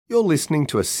You're listening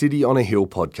to a City on a Hill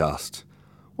podcast.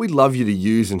 We'd love you to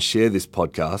use and share this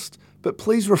podcast, but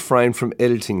please refrain from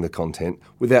editing the content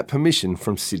without permission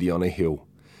from City on a Hill.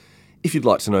 If you'd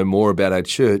like to know more about our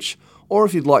church, or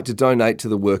if you'd like to donate to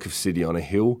the work of City on a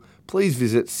Hill, please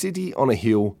visit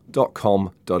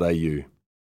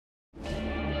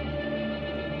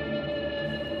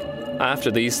cityonahill.com.au. After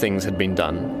these things had been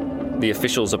done, the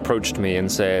officials approached me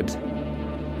and said,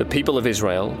 "The people of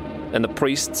Israel and the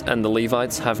priests and the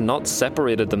Levites have not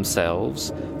separated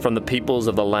themselves from the peoples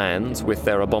of the lands with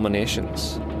their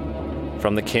abominations,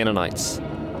 from the Canaanites,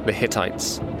 the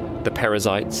Hittites, the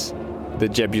Perizzites, the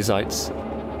Jebusites,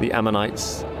 the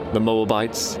Ammonites, the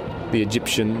Moabites, the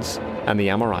Egyptians, and the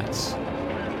Amorites.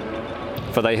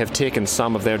 For they have taken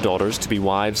some of their daughters to be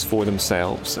wives for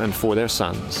themselves and for their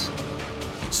sons,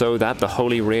 so that the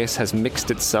holy race has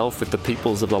mixed itself with the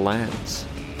peoples of the lands.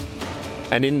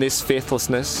 And in this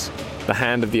faithlessness, the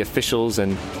hand of the officials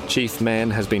and chief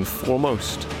men has been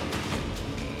foremost."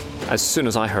 As soon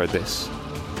as I heard this,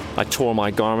 I tore my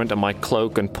garment and my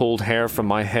cloak and pulled hair from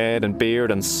my head and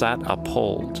beard and sat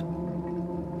appalled.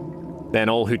 Then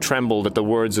all who trembled at the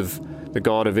words of the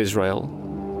God of Israel,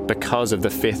 because of the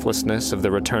faithlessness of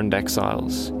the returned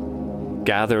exiles,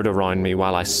 gathered around me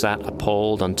while I sat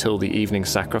appalled until the evening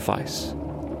sacrifice.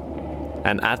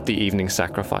 And at the evening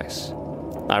sacrifice,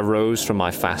 I rose from my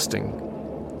fasting,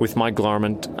 with my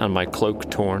garment and my cloak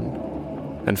torn,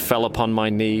 and fell upon my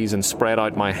knees and spread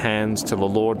out my hands to the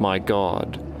Lord my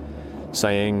God,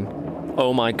 saying,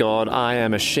 "O my God, I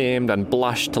am ashamed and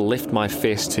blush to lift my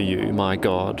face to you, my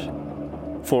God.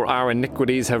 For our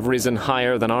iniquities have risen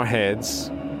higher than our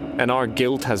heads, and our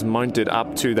guilt has mounted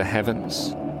up to the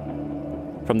heavens.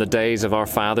 From the days of our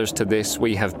fathers to this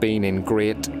we have been in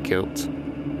great guilt.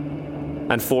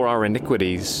 And for our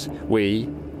iniquities we,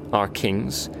 our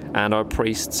kings, and our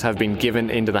priests have been given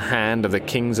into the hand of the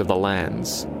kings of the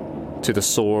lands, to the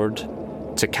sword,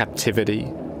 to captivity,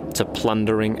 to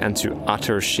plundering, and to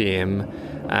utter shame,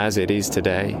 as it is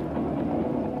today.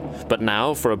 But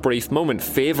now, for a brief moment,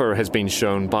 favor has been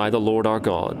shown by the Lord our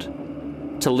God,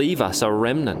 to leave us a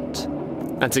remnant,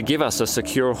 and to give us a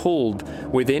secure hold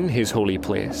within his holy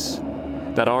place,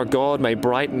 that our God may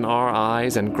brighten our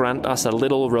eyes and grant us a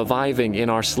little reviving in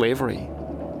our slavery.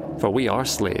 For we are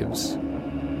slaves.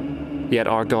 Yet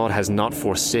our God has not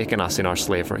forsaken us in our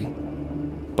slavery,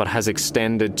 but has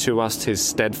extended to us his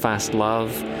steadfast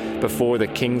love before the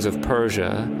kings of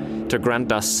Persia, to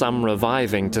grant us some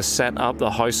reviving, to set up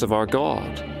the house of our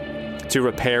God, to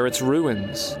repair its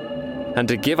ruins, and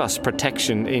to give us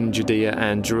protection in Judea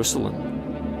and Jerusalem.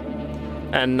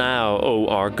 And now, O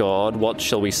our God, what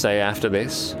shall we say after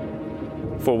this?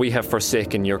 For we have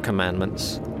forsaken your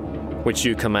commandments, which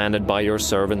you commanded by your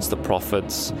servants the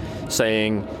prophets,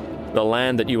 saying, "The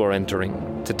land that you are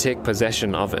entering, to take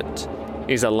possession of it,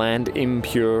 is a land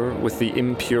impure with the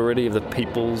impurity of the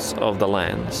peoples of the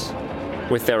lands,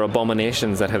 with their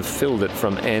abominations that have filled it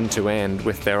from end to end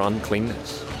with their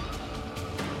uncleanness.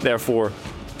 Therefore,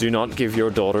 do not give your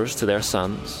daughters to their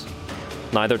sons,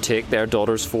 neither take their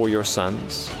daughters for your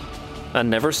sons,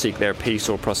 and never seek their peace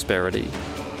or prosperity,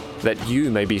 that you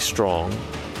may be strong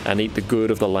and eat the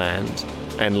good of the land,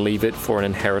 and leave it for an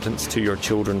inheritance to your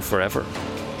children forever.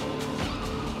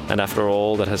 And after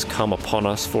all that has come upon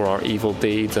us for our evil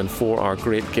deeds and for our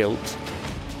great guilt,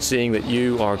 seeing that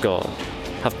you, our God,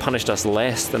 have punished us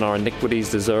less than our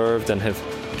iniquities deserved and have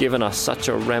given us such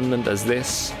a remnant as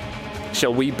this,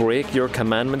 shall we break your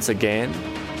commandments again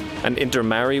and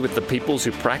intermarry with the peoples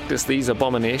who practice these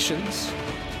abominations?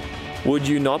 Would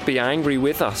you not be angry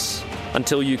with us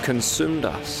until you consumed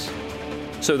us,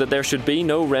 so that there should be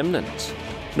no remnant,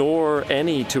 nor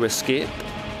any to escape?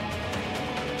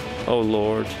 O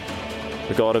Lord,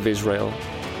 the God of Israel,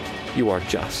 you are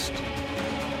just.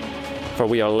 For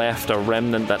we are left a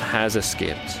remnant that has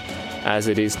escaped, as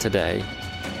it is today.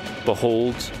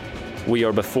 Behold, we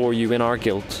are before you in our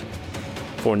guilt,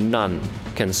 for none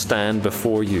can stand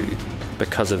before you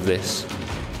because of this."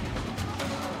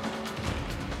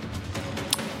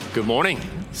 Good morning,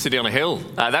 City on a Hill.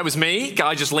 That was me.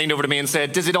 Guy just leaned over to me and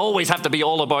said, "Does it always have to be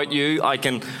all about you?" I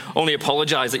can only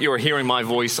apologize that you are hearing my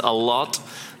voice a lot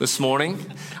this morning.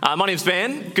 My name's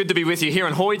Ben. Good to be with you here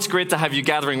in Hoy. It's great to have you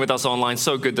gathering with us online.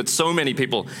 So good that so many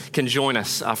people can join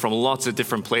us from lots of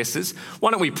different places.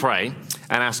 Why don't we pray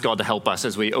and ask God to help us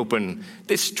as we open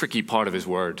this tricky part of his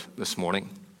word this morning.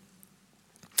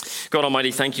 God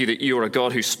Almighty, thank you that you are a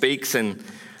God who speaks, and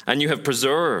you have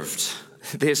preserved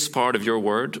this part of your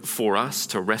word for us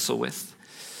to wrestle with.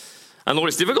 And Lord,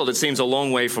 it's difficult. It seems a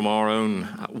long way from our own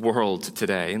world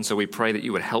today. And so we pray that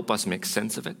you would help us make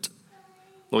sense of it.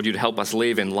 Lord, you'd help us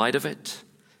live in light of it.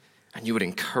 and you would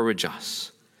encourage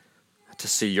us to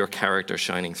see your character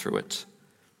shining through it.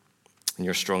 In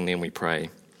your strong name we pray.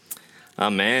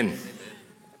 Amen.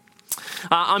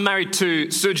 I'm married to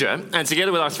Suja, and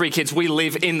together with our 3 kids, we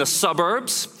live in the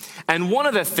suburbs. And one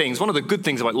of the good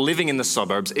things about living in the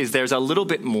suburbs is there's a little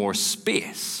bit more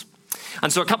space.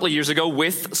 And so a couple of years ago,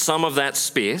 with some of that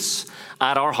space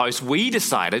at our house, we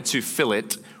decided to fill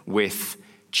it with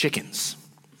chickens.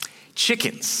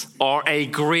 Chickens are a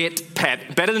great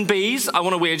pet. Better than bees, I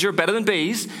want to wager, better than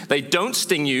bees. They don't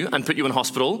sting you and put you in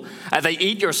hospital. They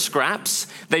eat your scraps.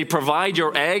 They provide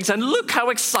your eggs. And look how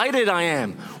excited I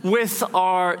am with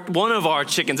one of our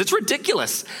chickens. It's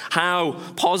ridiculous how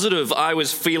positive I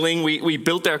was feeling. We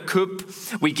built their coop.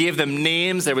 We gave them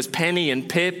names. There was Penny and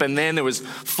Pip, and then there was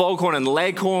Foghorn and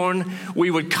Leghorn. We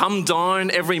would come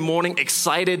down every morning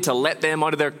excited to let them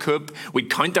out of their coop. We'd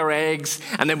count their eggs,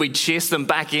 and then we'd chase them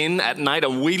back in at night,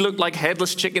 and we looked like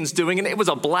headless chickens doing it. It was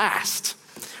a blast.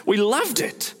 We loved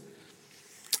it.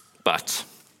 But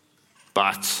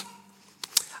a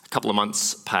couple of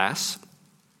months pass,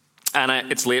 and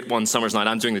it's late one summer's night.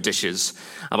 I'm doing the dishes.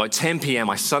 About 10 p.m.,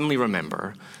 I suddenly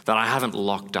remember that I haven't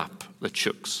locked up the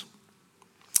chooks.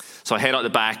 So I head out the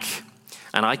back,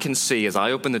 and I can see, as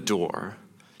I open the door,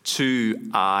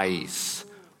 2 eyes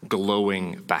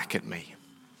glowing back at me.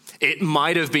 It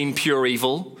might have been pure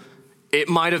evil. It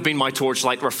might have been my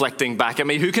torchlight reflecting back at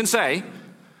me. Who can say?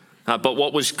 But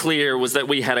what was clear was that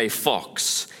we had a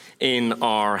fox in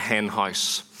our hen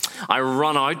house. I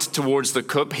run out towards the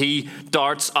coop. He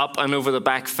darts up and over the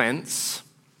back fence.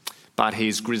 But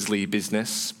his grisly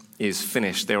business is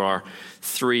finished. There are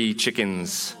 3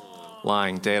 chickens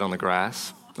lying dead on the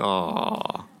grass.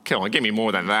 Oh, come on, give me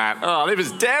more than that. Oh, it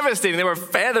was devastating. There were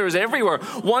feathers everywhere.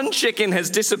 One chicken has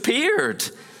disappeared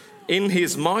in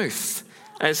his mouth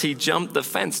as he jumped the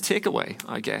fence. Takeaway,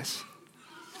 I guess.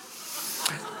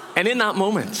 And in that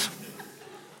moment,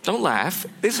 don't laugh,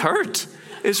 this hurt.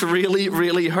 This really,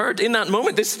 really hurt. In that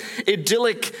moment, this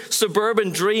idyllic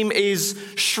suburban dream is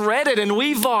shredded, and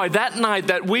we vowed that night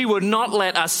that we would not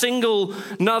let a single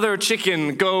another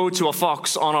chicken go to a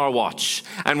fox on our watch.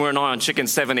 And we're now on chicken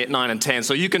 7, 8, 9, and 10,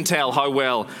 so you can tell how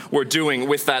well we're doing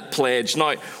with that pledge.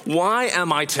 Now, why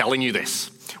am I telling you this?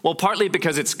 Well, partly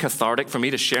because it's cathartic for me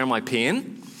to share my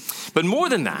pain, but more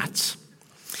than that,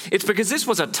 it's because this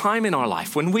was a time in our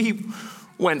life when we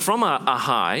went from a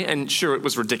high, and sure, it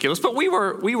was ridiculous, but we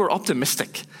were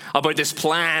optimistic about this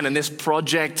plan and this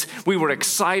project. We were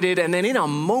excited, and then in a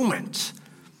moment,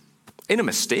 in a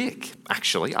mistake,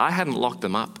 actually, I hadn't locked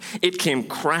them up. It came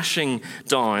crashing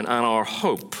down, and our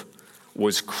hope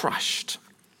was crushed.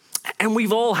 And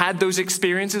we've all had those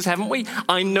experiences, haven't we?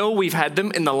 I know we've had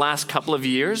them in the last couple of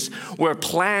years where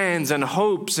plans and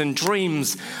hopes and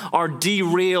dreams are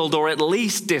derailed or at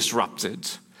least disrupted.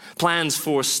 Plans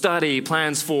for study,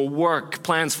 plans for work,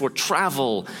 plans for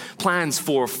travel, plans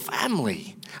for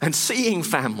family and seeing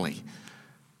family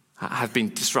have been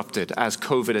disrupted as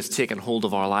COVID has taken hold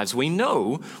of our lives. We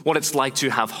know what it's like to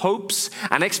have hopes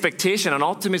and expectation and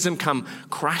optimism come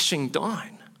crashing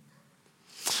down.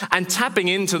 And tapping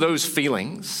into those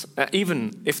feelings,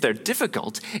 even if they're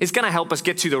difficult, is going to help us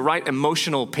get to the right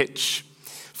emotional pitch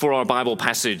for our Bible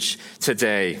passage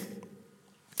today.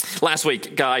 Last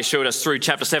week, Guy showed us through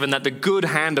chapter 7 that the good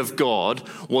hand of God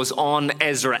was on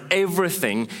Ezra.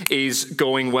 Everything is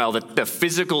going well. The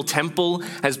physical temple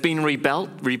has been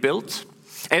rebuilt.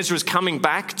 Ezra's coming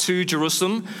back to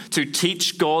Jerusalem to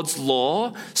teach God's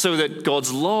law so that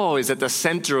God's law is at the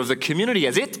center of the community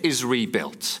as it is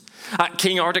rebuilt.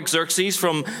 King Artaxerxes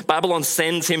from Babylon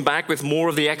sends him back with more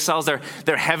of the exiles.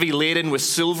 They're heavy laden with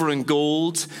silver and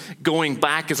gold, going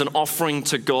back as an offering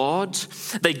to God.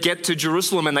 They get to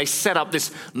Jerusalem and they set up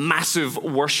this massive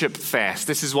worship fest.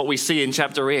 This is what we see in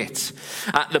chapter 8.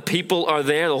 The people are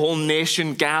there, the whole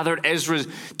nation gathered. Ezra's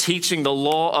teaching the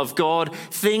law of God.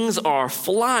 Things are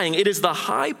flying. It is the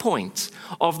high point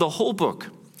of the whole book.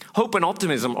 Hope and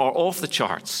optimism are off the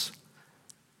charts.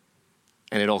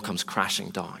 And it all comes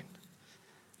crashing down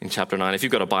in chapter 9. If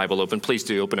you've got a Bible open, please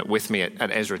do open it with me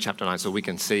at Ezra chapter 9 so we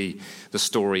can see the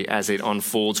story as it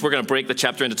unfolds. We're going to break the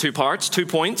chapter into 2 parts, 2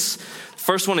 points.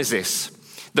 First one is this: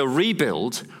 the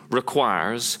rebuild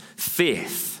requires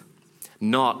faith,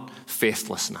 not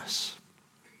faithlessness.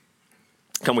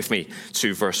 Come with me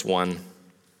to verse 1.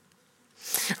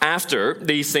 After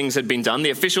these things had been done, the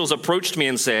officials approached me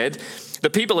and said, "The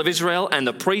people of Israel and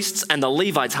the priests and the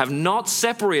Levites have not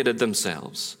separated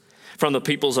themselves from the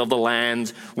peoples of the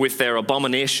land with their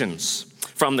abominations,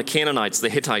 from the Canaanites,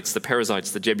 the Hittites, the Perizzites,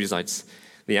 the Jebusites,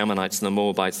 the Ammonites, and the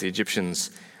Moabites, the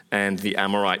Egyptians, and the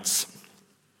Amorites."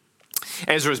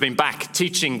 Ezra has been back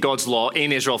teaching God's law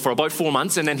in Israel for about 4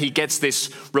 months, and then he gets this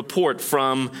report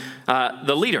from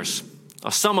the leaders,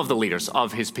 or some of the leaders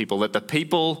of his people, that the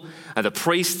people, the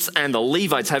priests and the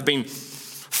Levites have been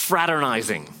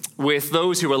fraternizing with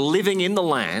those who were living in the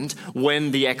land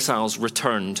when the exiles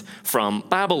returned from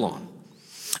Babylon.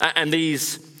 And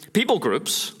these people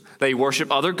groups, they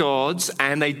worship other gods,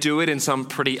 and they do it in some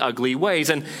pretty ugly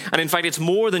ways. And in fact, it's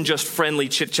more than just friendly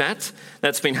chit-chat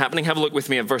that's been happening. Have a look with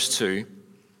me at verse 2.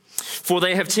 For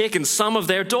they have taken some of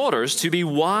their daughters to be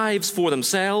wives for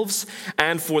themselves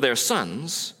and for their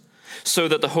sons, so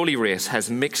that the holy race has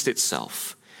mixed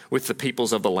itself with the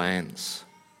peoples of the lands.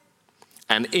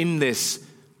 And in this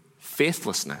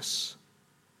faithlessness,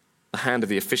 the hand of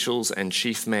the officials and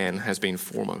chief men has been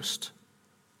foremost.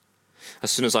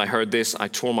 As soon as I heard this, I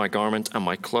tore my garment and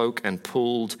my cloak and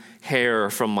pulled hair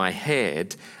from my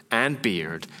head and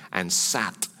beard and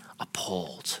sat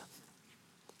appalled.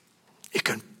 You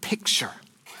can picture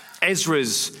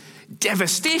Ezra's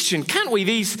devastation, can't we?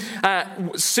 These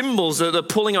symbols, the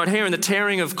pulling out hair and the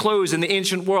tearing of clothes in the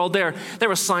ancient world, they're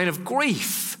a sign of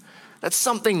grief. That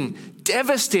something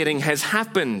devastating has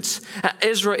happened.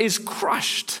 Ezra is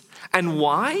crushed. And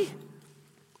why?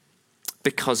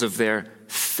 Because of their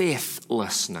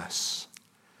faithlessness.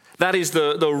 That is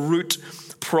the root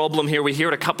problem here. We hear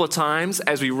it a couple of times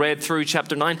as we read through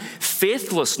chapter 9.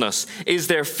 Faithlessness is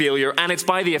their failure, and it's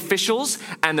by the officials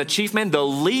and the chief men, the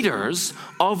leaders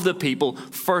of the people,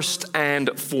 first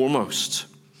and foremost.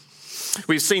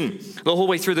 We've seen the whole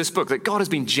way through this book that God has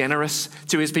been generous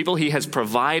to his people. He has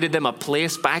provided them a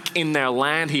place back in their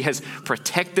land. He has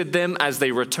protected them as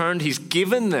they returned. He's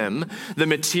given them the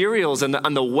materials and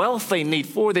the wealth they need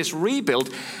for this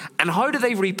rebuild. And how do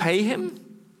they repay him?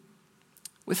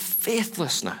 With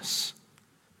faithlessness.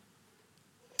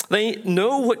 They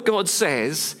know what God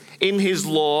says in his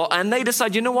law, and they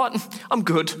decide, you know what? I'm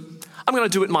good. I'm going to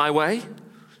do it my way.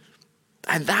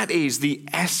 And that is the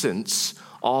essence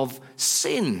of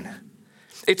sin.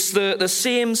 It's the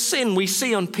same sin we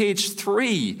see on page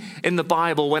 3 in the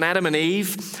Bible when Adam and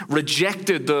Eve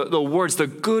rejected the words, the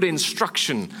good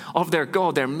instruction of their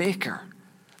God, their maker.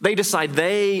 They decide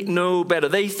they know better.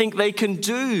 They think they can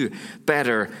do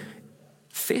better.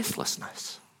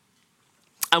 Faithlessness.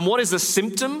 And what is the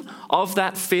symptom of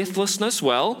that faithlessness?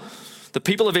 Well, the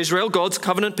people of Israel, God's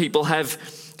covenant people, have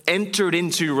entered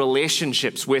into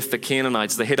relationships with the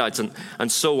Canaanites, the Hittites,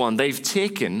 and so on. They've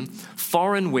taken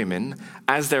foreign women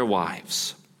as their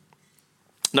wives.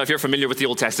 Now, if you're familiar with the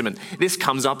Old Testament, this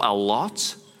comes up a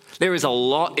lot. There is a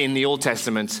lot in the Old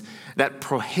Testament that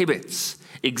prohibits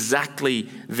exactly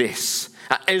this.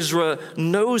 Ezra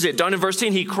knows it. Down in verse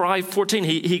 14,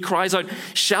 he cries out,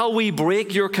 "Shall we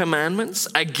break your commandments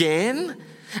again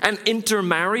and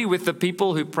intermarry with the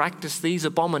people who practice these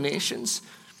abominations?"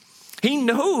 He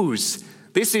knows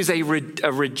this is a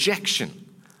rejection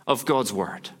of God's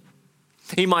word.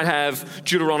 He might have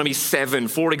Deuteronomy 7,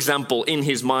 for example, in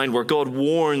his mind, where God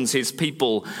warns his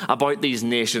people about these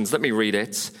nations. Let me read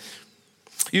it.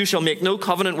 "You shall make no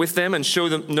covenant with them and show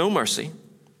them no mercy.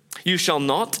 You shall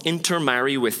not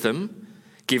intermarry with them,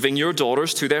 giving your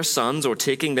daughters to their sons or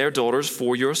taking their daughters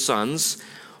for your sons.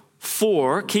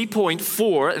 For," key point,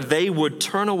 "for they would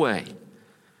turn away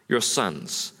your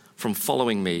sons from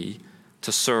following me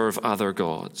to serve other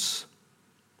gods.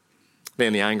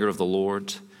 Then the anger of the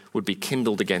Lord would be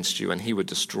kindled against you, and he would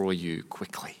destroy you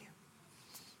quickly."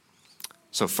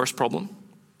 So first problem,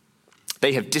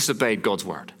 they have disobeyed God's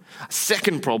word.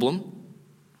 Second problem,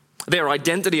 their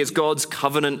identity as God's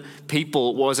covenant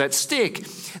people was at stake.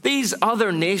 These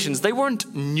other nations, they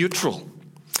weren't neutral.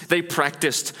 They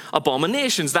practiced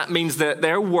abominations. That means that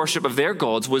their worship of their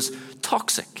gods was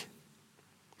toxic.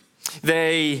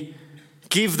 They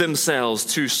give themselves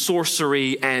to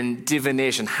sorcery and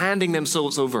divination, handing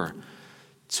themselves over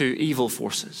to evil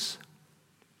forces.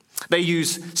 They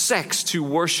use sex to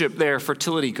worship their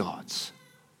fertility gods.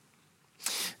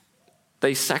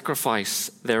 They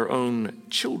sacrifice their own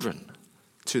children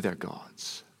to their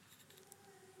gods.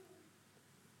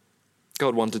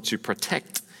 God wanted to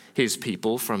protect his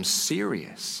people from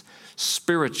serious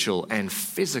spiritual and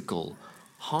physical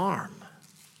harm.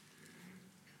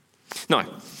 Now,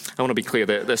 I want to be clear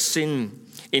that the sin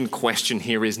in question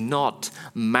here is not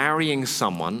marrying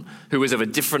someone who is of a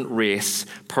different race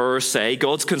per se.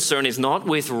 God's concern is not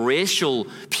with racial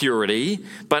purity,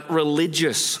 but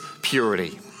religious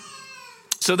purity.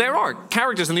 So there are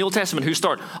characters in the Old Testament who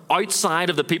start outside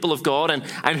of the people of God and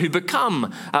who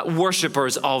become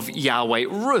worshippers of Yahweh.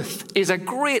 Ruth is a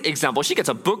great example. She gets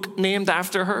a book named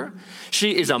after her.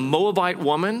 She is a Moabite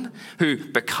woman who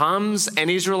becomes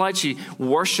an Israelite. She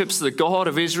worships the God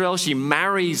of Israel. She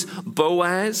marries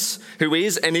Boaz, who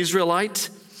is an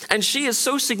Israelite. And she is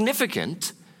so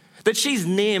significant that she's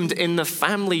named in the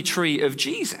family tree of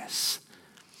Jesus.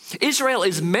 Israel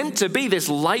is meant to be this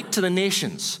light to the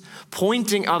nations,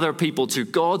 pointing other people to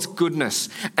God's goodness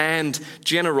and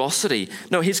generosity.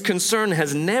 No, his concern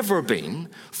has never been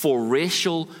for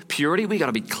racial purity. We got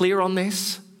to be clear on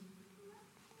this.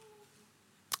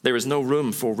 There is no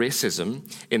room for racism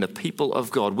in the people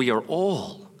of God. We are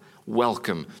all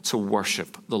welcome to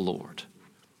worship the Lord.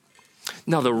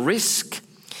 Now, the risk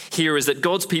here is that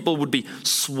God's people would be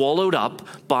swallowed up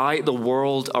by the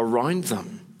world around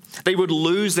them. They would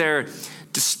lose their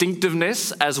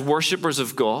distinctiveness as worshipers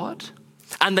of God,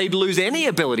 and they'd lose any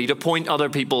ability to point other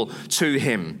people to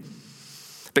him,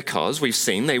 because we've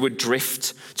seen they would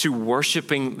drift to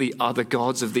worshiping the other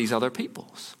gods of these other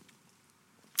peoples.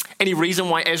 Any reason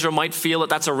why Ezra might feel that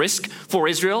that's a risk for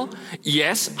Israel?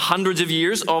 Yes, hundreds of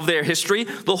years of their history.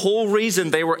 The whole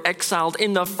reason they were exiled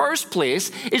in the first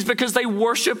place is because they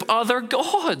worship other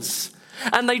gods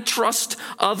and they trust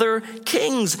other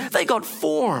kings. They got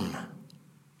form.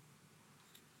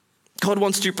 God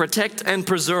wants to protect and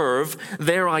preserve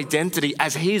their identity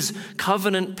as his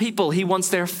covenant people. He wants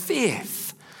their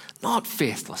faith, not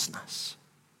faithlessness.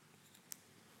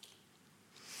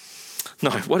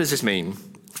 Now, what does this mean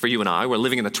for you and I? We're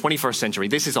living in the 21st century.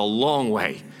 This is a long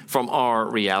way from our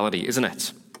reality, isn't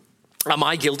it? Am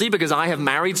I guilty because I have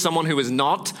married someone who is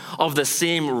not of the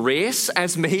same race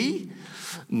as me?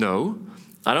 No,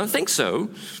 I don't think so.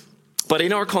 But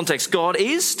in our context, God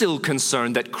is still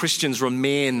concerned that Christians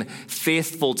remain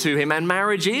faithful to him, and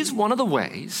marriage is one of the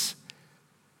ways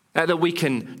that we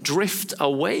can drift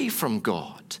away from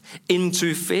God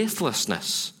into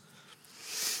faithlessness.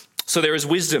 So there is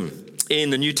wisdom in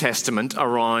the New Testament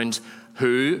around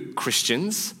who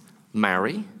Christians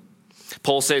marry.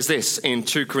 Paul says this in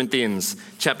 2 Corinthians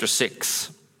chapter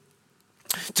 6.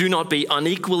 Do not be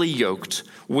unequally yoked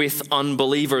with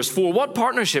unbelievers. For what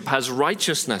partnership has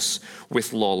righteousness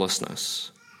with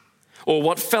lawlessness? Or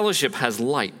what fellowship has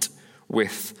light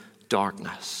with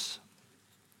darkness?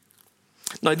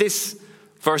 Now this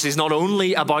verse is not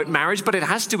only about marriage, but it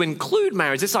has to include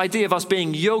marriage. This idea of us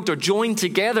being yoked or joined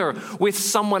together with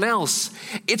someone else.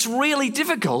 It's really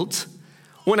difficult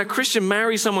when a Christian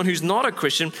marries someone who's not a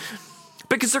Christian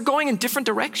because they're going in different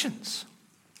directions.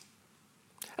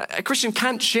 A Christian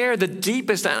can't share the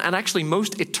deepest and actually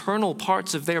most eternal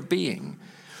parts of their being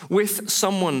with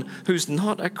someone who's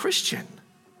not a Christian.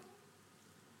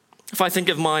 If I think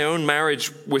of my own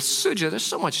marriage with Suja, there's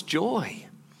so much joy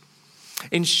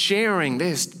in sharing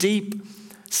this deep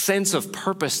sense of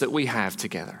purpose that we have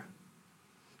together,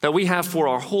 that we have for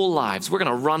our whole lives. We're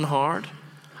going to run hard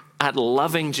at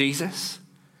loving Jesus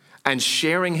and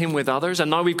sharing him with others.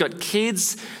 And now we've got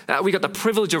kids. We got the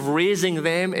privilege of raising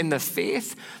them in the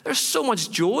faith. There's so much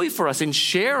joy for us in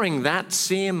sharing that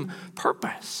same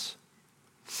purpose.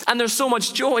 And there's so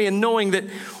much joy in knowing that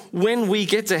when we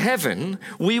get to heaven,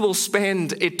 we will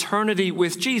spend eternity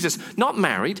with Jesus. Not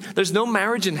married. There's no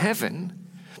marriage in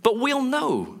heaven. But we'll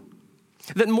know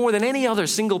that more than any other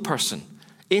single person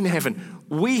in heaven,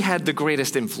 we had the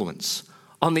greatest influence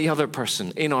on the other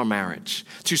person in our marriage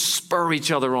to spur each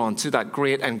other on to that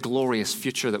great and glorious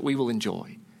future that we will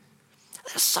enjoy.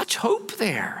 There's such hope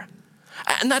there.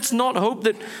 And that's not hope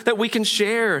that we can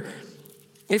share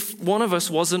if one of us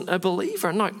wasn't a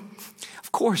believer. Now,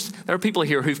 of course, there are people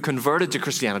here who've converted to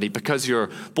Christianity because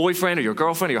your boyfriend or your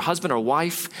girlfriend or your husband or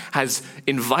wife has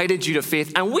invited you to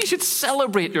faith, and we should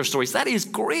celebrate your stories. That is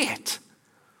great.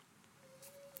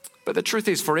 But the truth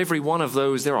is, for every one of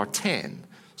those, there are 10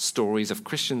 stories of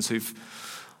Christians who've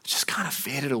just kind of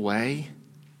faded away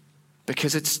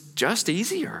because it's just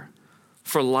easier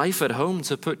for life at home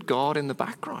to put God in the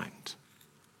background.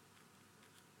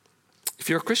 If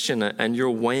you're a Christian and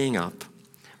you're weighing up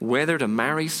whether to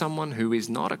marry someone who is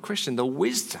not a Christian, the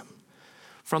wisdom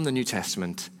from the New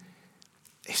Testament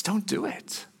is don't do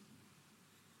it.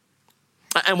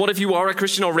 And what if you are a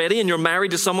Christian already and you're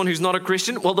married to someone who's not a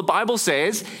Christian? Well, the Bible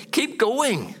says, keep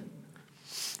going.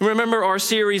 Remember our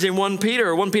series in 1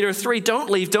 Peter 3,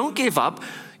 don't leave, don't give up.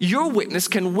 Your witness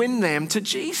can win them to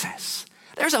Jesus.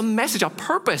 There's a message, a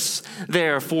purpose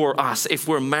there for us if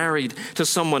we're married to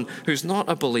someone who's not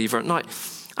a believer. Now,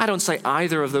 I don't say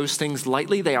either of those things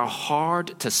lightly. They are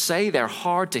hard to say. They're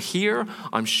hard to hear,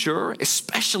 I'm sure,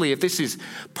 especially if this is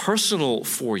personal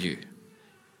for you.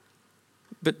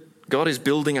 But God is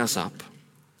building us up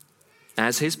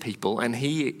as his people, and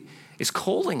he is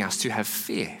calling us to have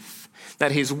faith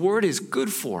that his word is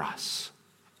good for us,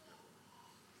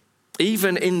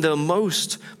 even in the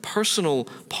most personal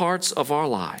parts of our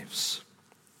lives.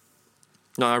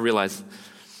 Now, I realize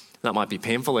that might be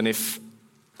painful, and if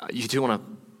you do want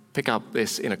to pick up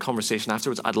this in a conversation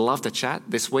afterwards, I'd love to chat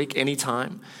this week,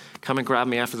 anytime. Come and grab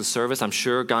me after the service. I'm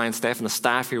sure Guy and Steph and the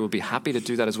staff here will be happy to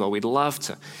do that as well. We'd love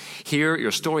to hear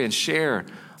your story and share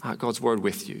God's word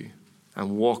with you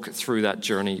and walk through that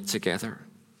journey together.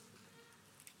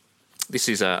 This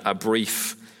is a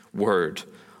brief word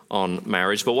on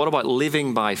marriage, but what about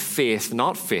living by faith,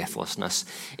 not faithlessness,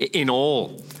 in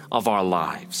all of our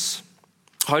lives?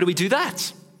 How do we do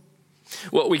that?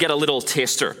 Well, we get a little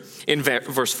taster in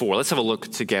verse 4. Let's have a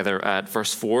look together at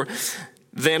verse 4.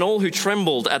 Then all who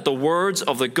trembled at the words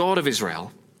of the God of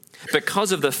Israel,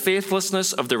 because of the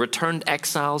faithlessness of the returned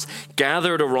exiles,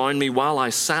 gathered around me while I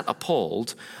sat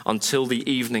appalled until the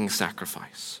evening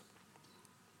sacrifice.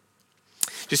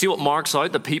 Do you see what marks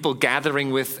out the people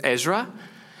gathering with Ezra?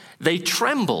 They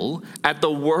tremble at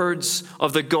the words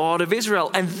of the God of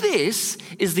Israel. And this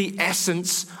is the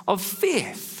essence of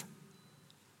faith.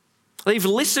 They've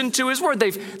listened to his word.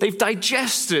 They've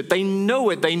digested it. They know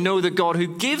it. They know the God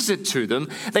who gives it to them.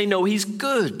 They know he's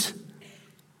good.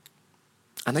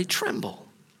 And they tremble.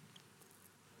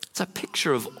 It's a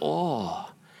picture of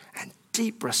awe and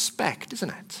deep respect,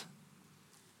 isn't it?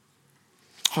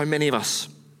 How many of us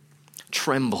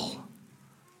tremble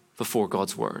before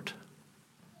God's word?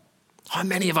 How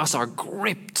many of us are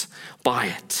gripped by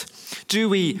it? Do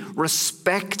we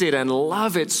respect it and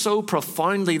love it so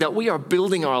profoundly that we are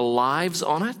building our lives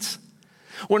on it?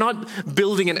 We're not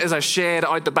building it as a shed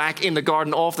out the back in the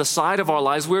garden off the side of our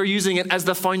lives. We're using it as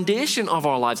the foundation of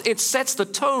our lives. It sets the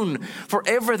tone for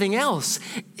everything else.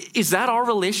 Is that our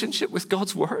relationship with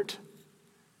God's word?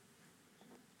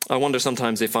 I wonder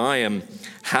sometimes if I am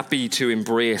happy to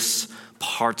embrace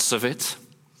parts of it.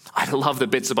 I love the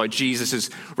bits about Jesus'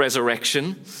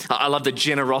 resurrection. I love the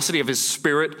generosity of his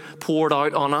Spirit poured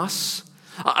out on us.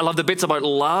 I love the bits about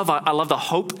love. I love the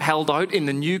hope held out in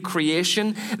the new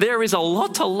creation. There is a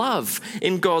lot to love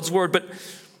in God's word.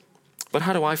 But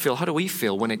how do I feel? How do we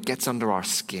feel when it gets under our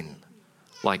skin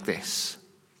like this?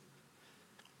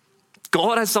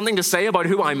 God has something to say about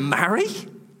who I marry?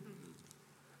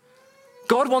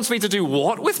 God wants me to do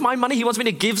what with my money? He wants me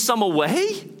to give some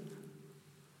away?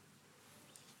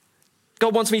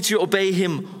 God wants me to obey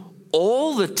him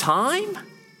all the time?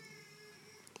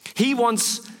 He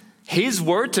wants his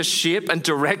word to shape and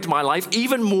direct my life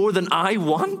even more than I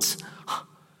want?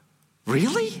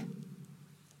 Really?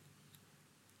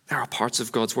 There are parts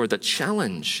of God's word that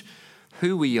challenge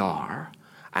who we are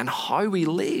and how we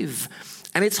live.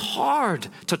 And it's hard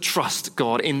to trust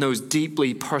God in those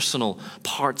deeply personal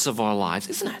parts of our lives,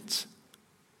 isn't it?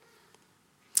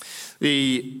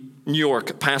 The New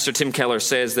York pastor Tim Keller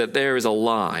says that there is a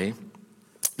lie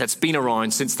that's been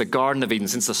around since the Garden of Eden,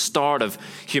 since the start of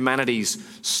humanity's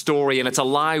story, and it's a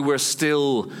lie we're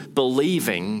still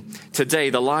believing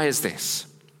today. The lie is this: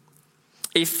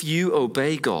 if you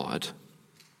obey God,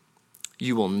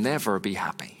 you will never be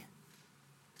happy.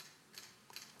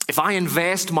 If I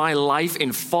invest my life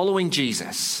in following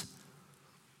Jesus,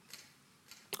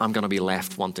 I'm going to be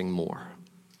left wanting more.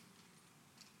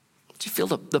 Do you feel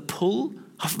the pull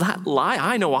of that lie?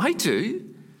 I know I do.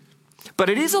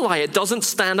 But it is a lie. It doesn't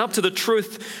stand up to the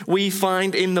truth we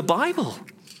find in the Bible.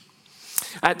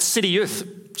 At City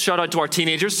Youth, shout out to our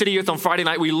teenagers, City Youth on Friday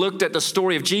night, we looked at the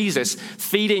story of Jesus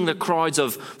feeding the crowds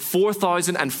of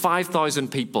 4,000 and 5,000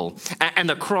 people. And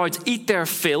the crowds eat their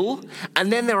fill,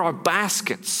 and then there are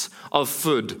baskets of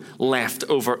food left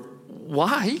over.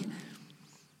 Why?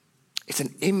 It's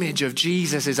an image of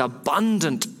Jesus'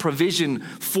 abundant provision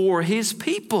for his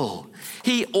people.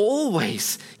 He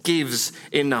always gives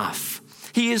enough.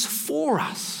 He is for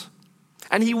us.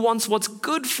 And he wants what's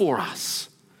good for us,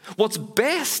 what's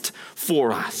best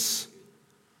for us.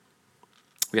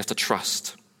 We have to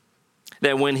trust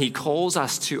that when he calls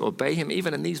us to obey him,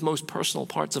 even in these most personal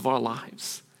parts of our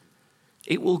lives,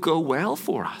 it will go well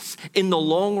for us. In the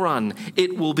long run,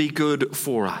 it will be good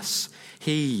for us.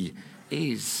 He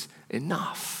is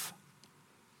enough.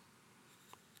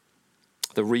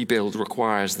 The rebuild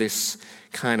requires this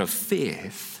kind of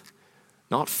faith,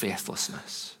 not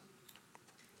faithlessness.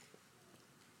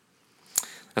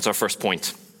 That's our first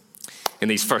point in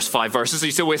these first 5 verses. Are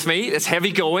you still with me? It's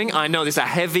heavy going. I know this is a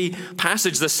heavy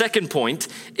passage. The second point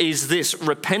is this: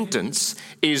 repentance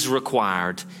is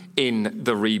required in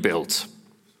the rebuild.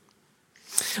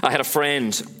 I had a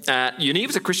friend at uni. He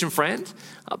was a Christian friend,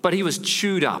 but he was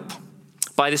chewed up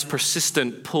by this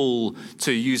persistent pull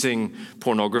to using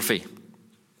pornography.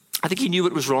 I think he knew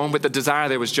it was wrong, but the desire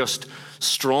there was just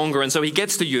stronger. And so he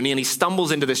gets to uni and he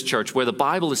stumbles into this church where the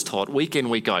Bible is taught week in,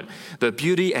 week out. The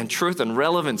beauty and truth and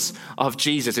relevance of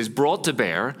Jesus is brought to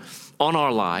bear on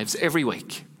our lives every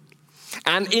week.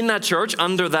 And in that church,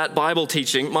 under that Bible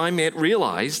teaching, my mate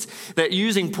realized that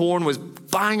using porn was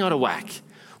bang out of whack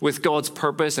with God's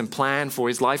purpose and plan for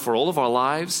his life, for all of our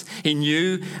lives. He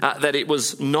knew that it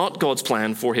was not God's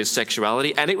plan for his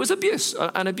sexuality, and it was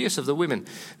an abuse of the women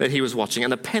that he was watching.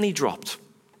 And the penny dropped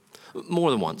more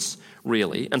than once,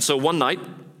 really. And so one night,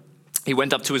 he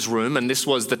went up to his room, and this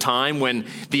was the time when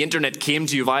the internet came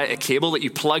to you via a cable that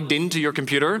you plugged into your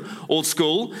computer, old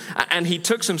school, and he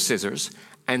took some scissors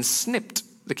and snipped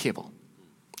the cable.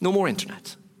 No more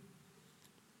internet.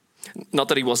 Not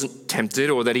that he wasn't tempted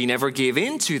or that he never gave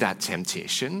in to that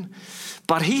temptation,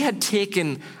 but he had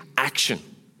taken action.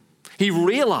 He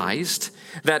realized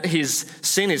that his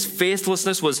sin, his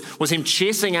faithlessness was him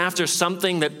chasing after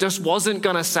something that just wasn't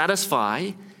going to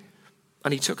satisfy,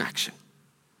 and he took action.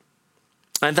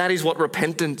 And that is what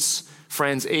repentance,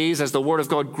 friends, is. As the Word of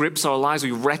God grips our lives,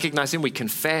 we recognize Him, we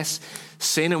confess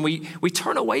sin, and we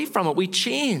turn away from it. We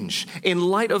change in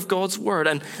light of God's Word.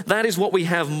 And that is what we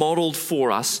have modeled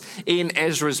for us in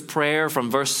Ezra's prayer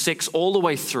from verse 6 all the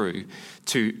way through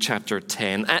to chapter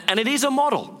 10. And it is a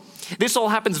model. This all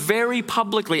happens very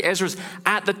publicly. Ezra's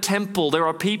at the temple. There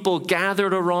are people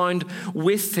gathered around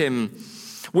with him.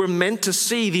 We're meant to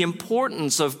see the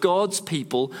importance of God's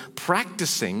people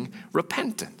practicing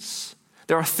repentance.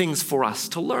 There are things for us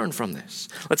to learn from this.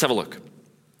 Let's have a look.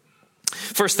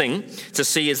 First thing to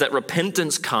see is that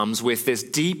repentance comes with this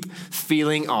deep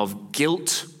feeling of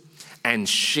guilt and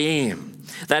shame.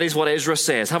 That is what Ezra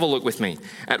says. Have a look with me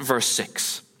at verse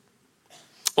 6.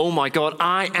 Oh my God,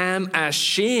 I am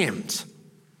ashamed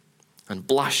and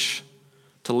blush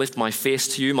to lift my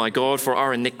face to you, my God, for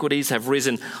our iniquities have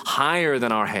risen higher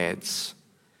than our heads,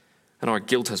 and our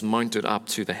guilt has mounted up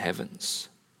to the heavens.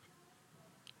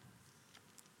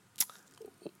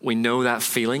 We know that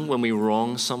feeling when we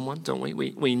wrong someone, don't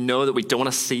we? We know that we don't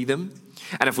want to see them.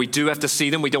 And if we do have to see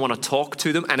them, we don't want to talk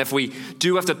to them. And if we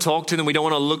do have to talk to them, we don't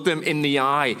want to look them in the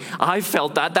eye. I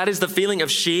felt that. That is the feeling of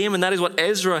shame, and that is what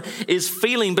Ezra is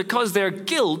feeling because their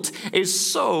guilt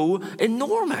is so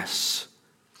enormous.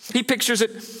 He pictures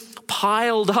it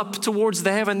piled up towards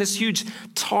the heaven, this huge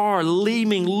tower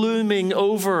looming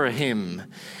over him.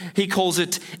 He calls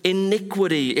it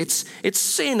iniquity. It's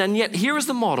sin. And yet here is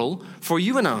the model for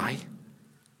you and I.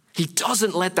 He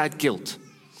doesn't let that guilt,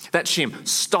 that shame,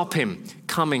 stop him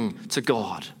coming to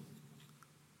God.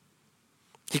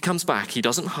 He comes back. He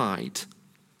doesn't hide.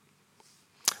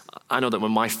 I know that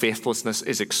when my faithlessness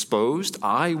is exposed,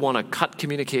 I want to cut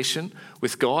communication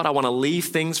with God. I want to leave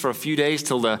things for a few days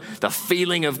till the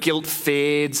feeling of guilt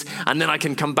fades, and then I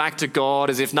can come back to God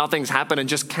as if nothing's happened and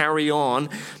just carry on.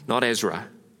 Not Ezra.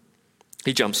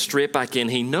 He jumps straight back in.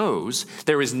 He knows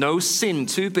there is no sin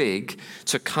too big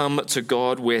to come to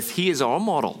God with. He is our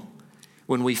model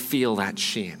when we feel that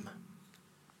shame.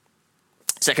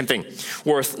 Second thing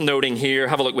worth noting here,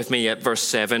 have a look with me at verse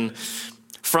 7.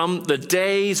 From the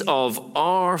days of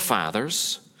our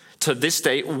fathers to this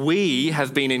day, we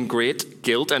have been in great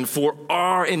guilt, and for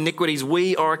our iniquities,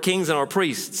 we, our kings and our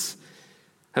priests,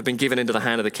 have been given into the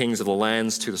hand of the kings of the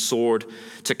lands, to the sword,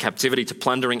 to captivity, to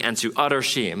plundering, and to utter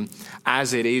shame,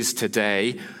 as it is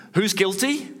today. Who's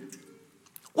guilty?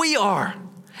 We are.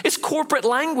 It's corporate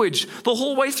language the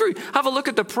whole way through. Have a look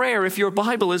at the prayer if your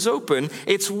Bible is open.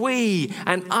 It's we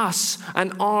and us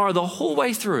and our the whole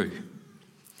way through.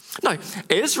 Now,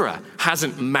 Ezra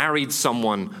hasn't married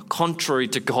someone contrary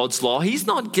to God's law. He's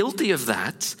not guilty of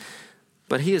that.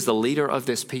 But he is the leader of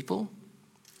this people.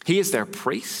 He is their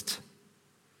priest.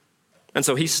 And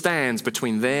so he stands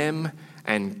between them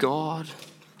and God,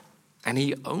 and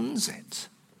he owns it.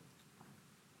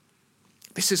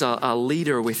 This is a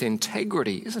leader with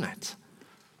integrity, isn't it?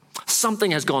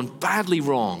 Something has gone badly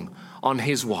wrong on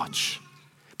his watch,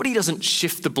 but he doesn't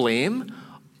shift the blame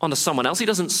onto someone else. He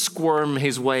doesn't squirm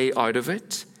his way out of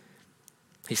it.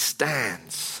 He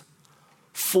stands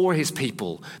for his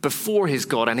people, before his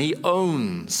God, and he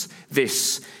owns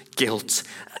this guilt.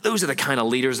 Those are the kind of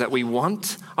leaders that we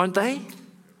want, aren't they?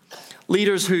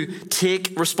 Leaders who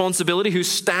take responsibility, who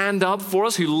stand up for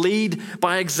us, who lead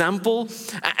by example.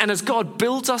 And as God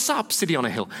builds us up, City on a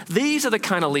Hill, these are the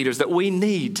kind of leaders that we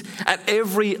need at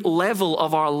every level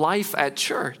of our life at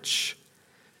church.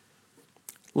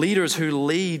 Leaders who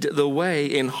lead the way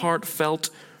in heartfelt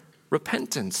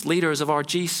repentance. Leaders of our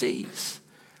GCs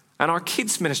and our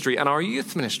kids ministry and our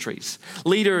youth ministries,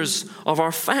 leaders of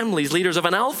our families, leaders of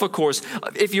an Alpha course,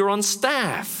 if you're on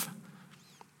staff.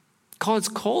 God's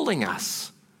calling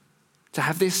us to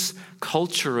have this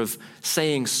culture of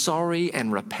saying sorry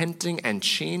and repenting and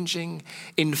changing,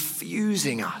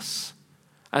 infusing us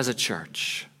as a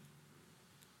church.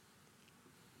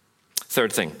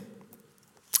 Third thing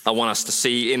I want us to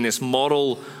see in this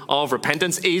model of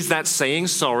repentance is that saying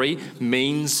sorry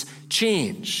means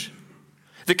change.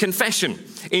 The confession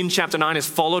in chapter 9 is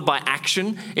followed by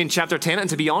action in chapter 10, and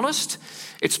to be honest,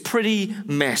 it's pretty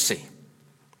messy.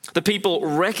 The people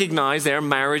recognize their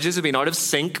marriages have been out of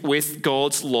sync with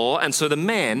God's law, and so the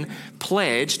men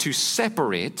pledge to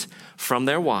separate from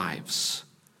their wives.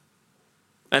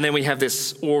 And then we have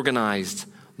this organized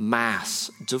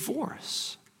mass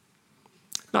divorce.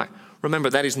 Now, remember,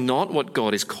 that is not what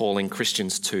God is calling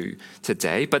Christians to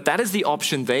today, but that is the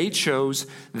option they chose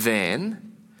then.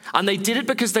 And they did it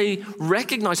because they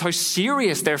recognized how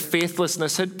serious their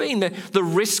faithlessness had been. The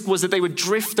risk was that they would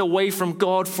drift away from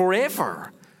God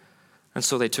forever. And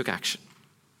so they took action.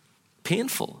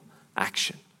 Painful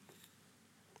action.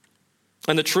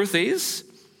 And the truth is,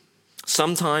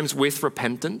 sometimes with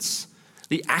repentance,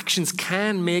 the actions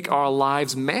can make our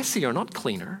lives messier, not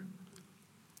cleaner.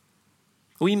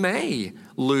 We may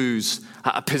lose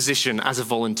a position as a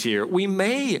volunteer. We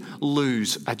may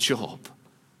lose a job.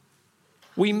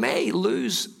 We may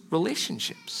lose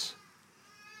relationships.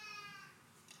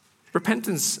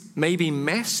 Repentance may be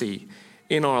messy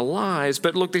in our lives,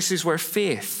 but look, this is where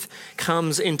faith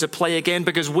comes into play again,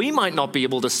 because we might not be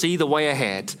able to see the way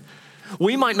ahead.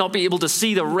 We might not be able to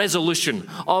see the resolution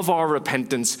of our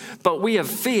repentance, but we have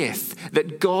faith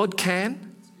that God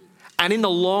can. And in the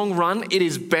long run, it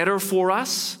is better for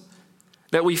us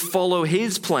that we follow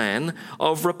his plan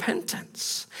of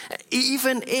repentance.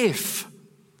 Even if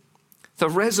the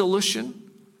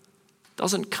resolution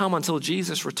doesn't come until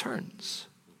Jesus returns.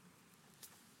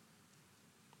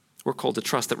 We're called to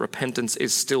trust that repentance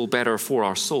is still better for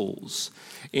our souls.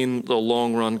 In the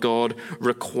long run, God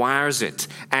requires it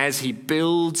as he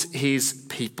builds his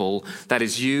people, that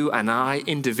is you and I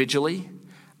individually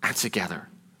and together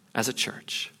as a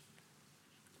church.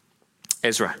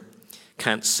 Ezra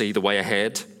can't see the way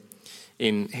ahead.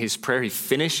 In his prayer, he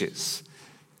finishes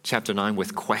chapter 9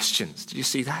 with questions. Did you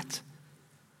see that?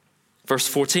 Verse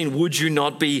 14, would you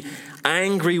not be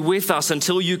angry with us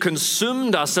until you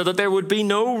consumed us so that there would be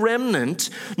no remnant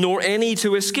nor any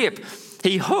to escape?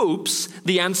 He hopes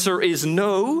the answer is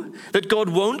no, that God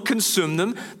won't consume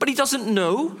them, but he doesn't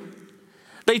know.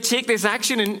 They take this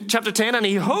action in chapter 10 and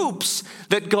he hopes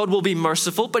that God will be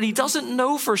merciful, but he doesn't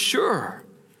know for sure.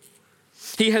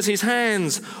 He has his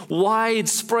hands wide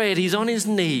spread. He's on his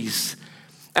knees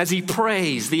as he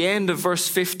prays. The end of verse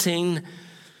 15,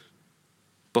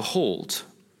 behold,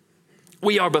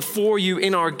 we are before you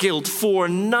in our guilt, for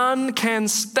none can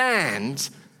stand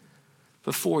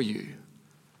before you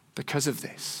because of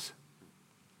this.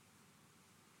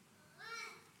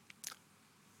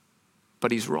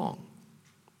 But he's wrong.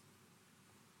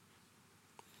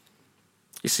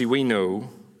 You see, we know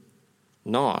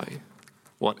now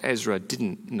what Ezra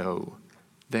didn't know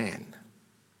then.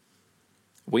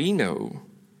 We know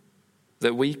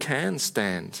that we can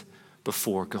stand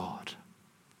before God.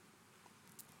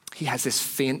 He has this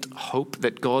faint hope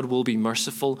that God will be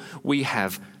merciful. We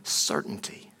have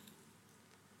certainty.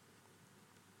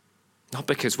 Not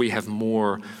because we have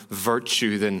more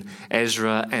virtue than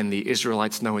Ezra and the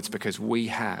Israelites. No, it's because we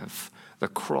have the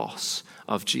cross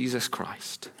of Jesus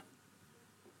Christ.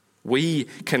 We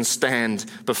can stand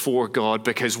before God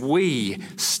because we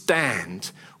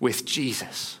stand with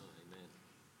Jesus.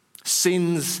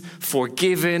 Sins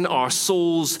forgiven, our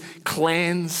souls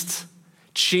cleansed,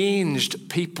 changed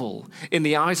people in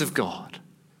the eyes of God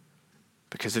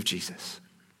because of Jesus.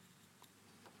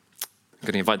 I'm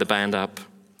going to invite the band up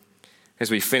as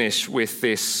we finish with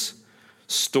this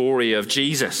story of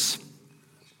Jesus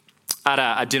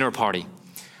at a dinner party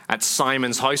at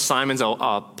Simon's house. Simon's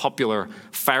a popular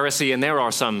Pharisee, and there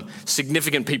are some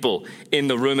significant people in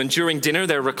the room. And during dinner,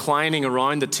 they're reclining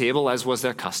around the table, as was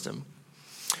their custom,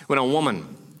 when a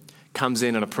woman comes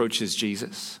in and approaches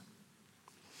Jesus.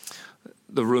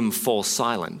 The room falls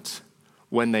silent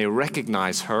when they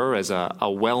recognize her as a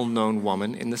well-known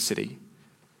woman in the city,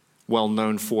 well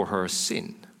known for her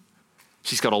sin.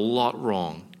 She's got a lot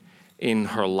wrong in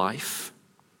her life.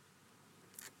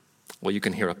 Well, you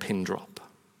can hear a pin drop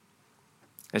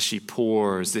as she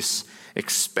pours this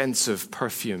expensive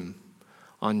perfume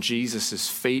on Jesus'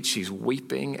 feet. She's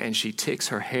weeping, and she takes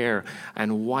her hair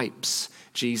and wipes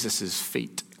Jesus'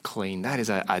 feet clean. That is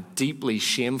a deeply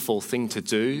shameful thing to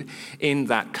do in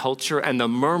that culture. And the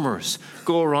murmurs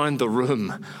go around the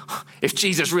room. If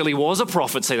Jesus really was a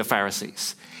prophet, say the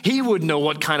Pharisees, he would know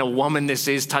what kind of woman this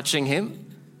is touching him.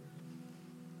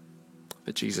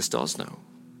 But Jesus does know.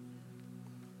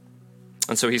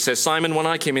 And so he says, Simon, when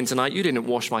I came in tonight, you didn't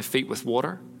wash my feet with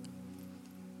water,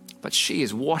 but she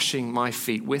is washing my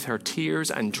feet with her tears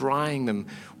and drying them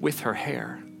with her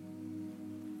hair.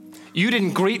 You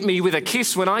didn't greet me with a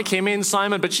kiss when I came in,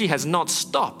 Simon, but she has not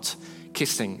stopped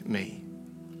kissing me.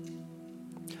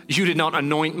 You did not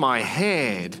anoint my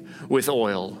head with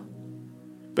oil,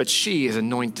 but she is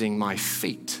anointing my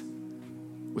feet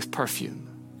with perfume.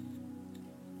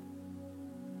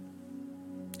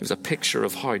 It was a picture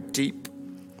of how deep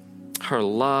her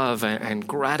love and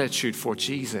gratitude for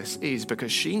Jesus is,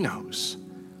 because she knows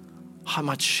how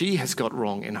much she has got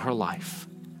wrong in her life.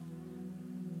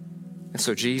 And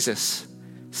so Jesus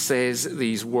says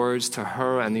these words to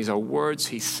her, and these are words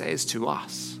he says to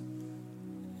us.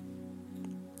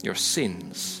 Your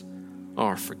sins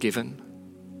are forgiven.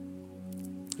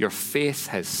 Your faith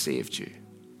has saved you.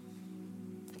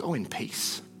 Go in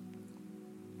peace.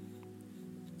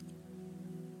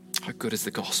 How good is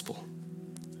the gospel?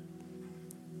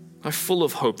 How full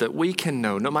of hope that we can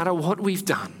know, no matter what we've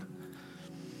done,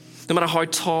 no matter how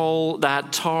tall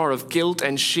that tower of guilt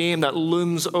and shame that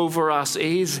looms over us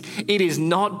is, it is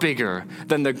not bigger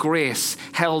than the grace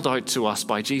held out to us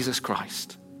by Jesus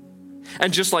Christ.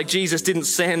 And just like Jesus didn't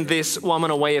send this woman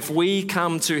away, if we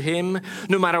come to him,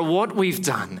 no matter what we've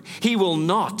done, he will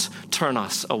not turn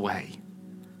us away.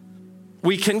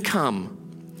 We can come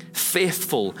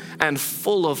faithful and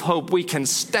full of hope. We can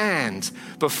stand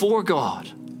before God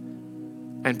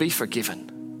and be forgiven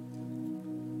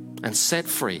and set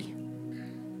free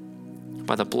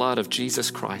by the blood of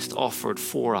Jesus Christ offered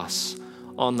for us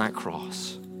on that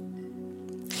cross.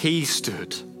 He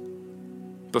stood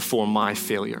before my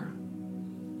failure.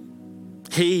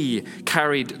 He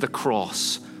carried the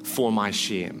cross for my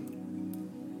shame.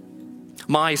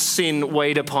 My sin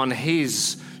weighed upon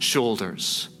his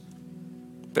shoulders,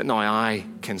 but now I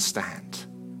can stand,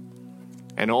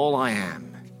 and all I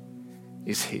am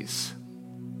is his.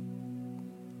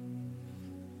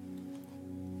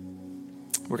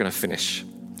 We're going to finish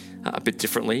a bit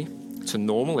differently to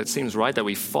normal. It seems right that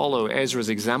we follow Ezra's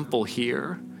example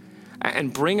here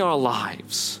and bring our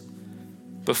lives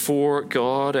before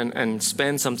God and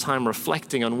spend some time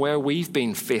reflecting on where we've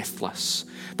been faithless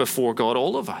before God.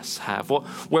 All of us have.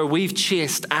 Where we've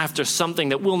chased after something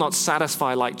that will not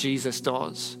satisfy like Jesus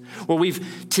does. Where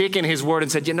we've taken his word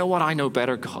and said, you know what, I know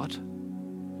better, God.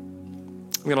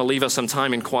 I'm going to leave us some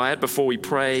time in quiet before we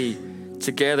pray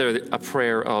together a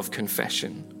prayer of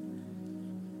confession.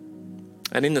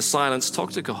 And in the silence,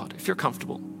 talk to God. If you're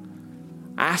comfortable,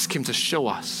 ask him to show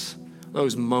us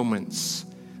those moments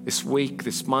this week,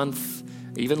 this month,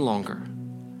 even longer,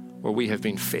 where we have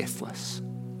been faithless.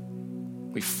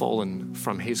 We've fallen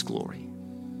from his glory.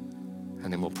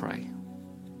 And then we'll pray.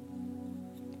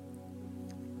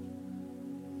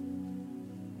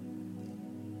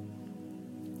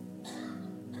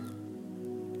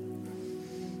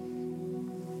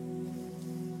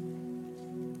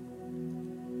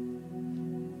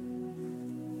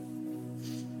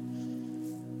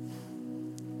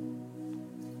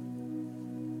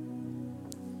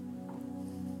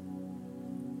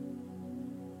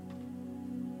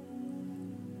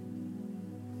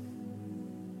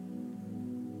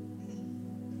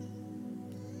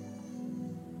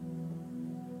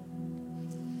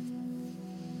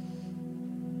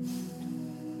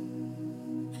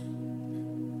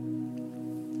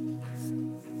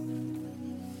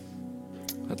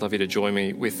 I'd love you to join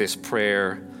me with this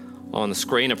prayer on the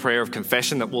screen, a prayer of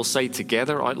confession that we'll say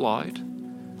together out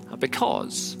loud,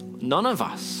 because none of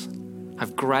us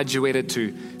have graduated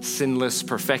to sinless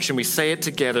perfection. We say it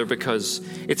together because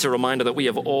it's a reminder that we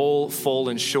have all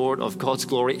fallen short of God's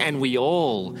glory and we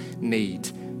all need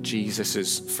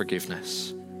Jesus'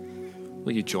 forgiveness.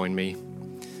 Will you join me?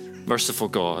 Merciful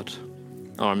God,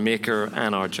 our maker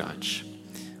and our judge,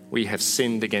 we have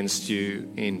sinned against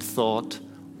you in thought,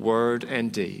 word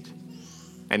and deed,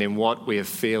 and in what we have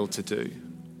failed to do.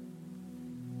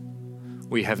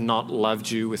 We have not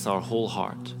loved you with our whole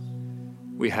heart.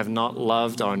 We have not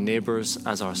loved our neighbors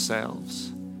as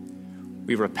ourselves.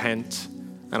 We repent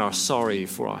and are sorry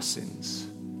for our sins.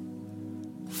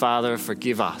 Father,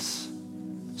 forgive us.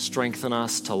 Strengthen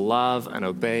us to love and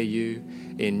obey you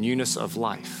in newness of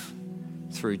life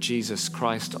through Jesus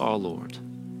Christ our Lord.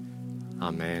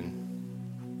 Amen.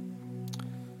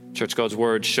 Church, God's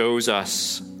word shows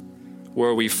us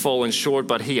where we've fallen short,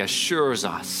 but he assures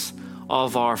us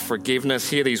of our forgiveness.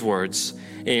 Hear these words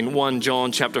in 1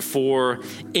 John chapter 4.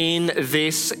 In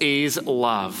this is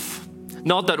love,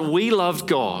 not that we loved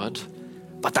God,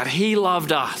 but that he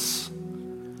loved us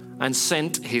and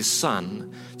sent his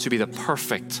Son to be the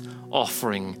perfect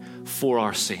offering for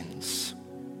our sins.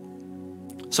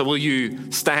 So will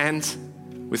you stand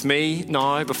with me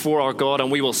now before our God, and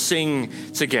we will sing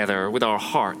together with our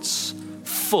hearts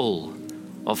full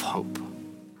of hope.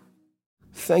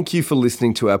 Thank you for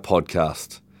listening to our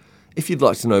podcast. If you'd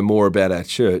like to know more about our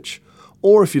church,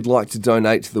 or if you'd like to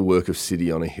donate to the work of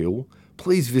City on a Hill,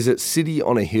 please visit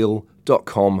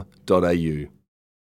cityonahill.com.au.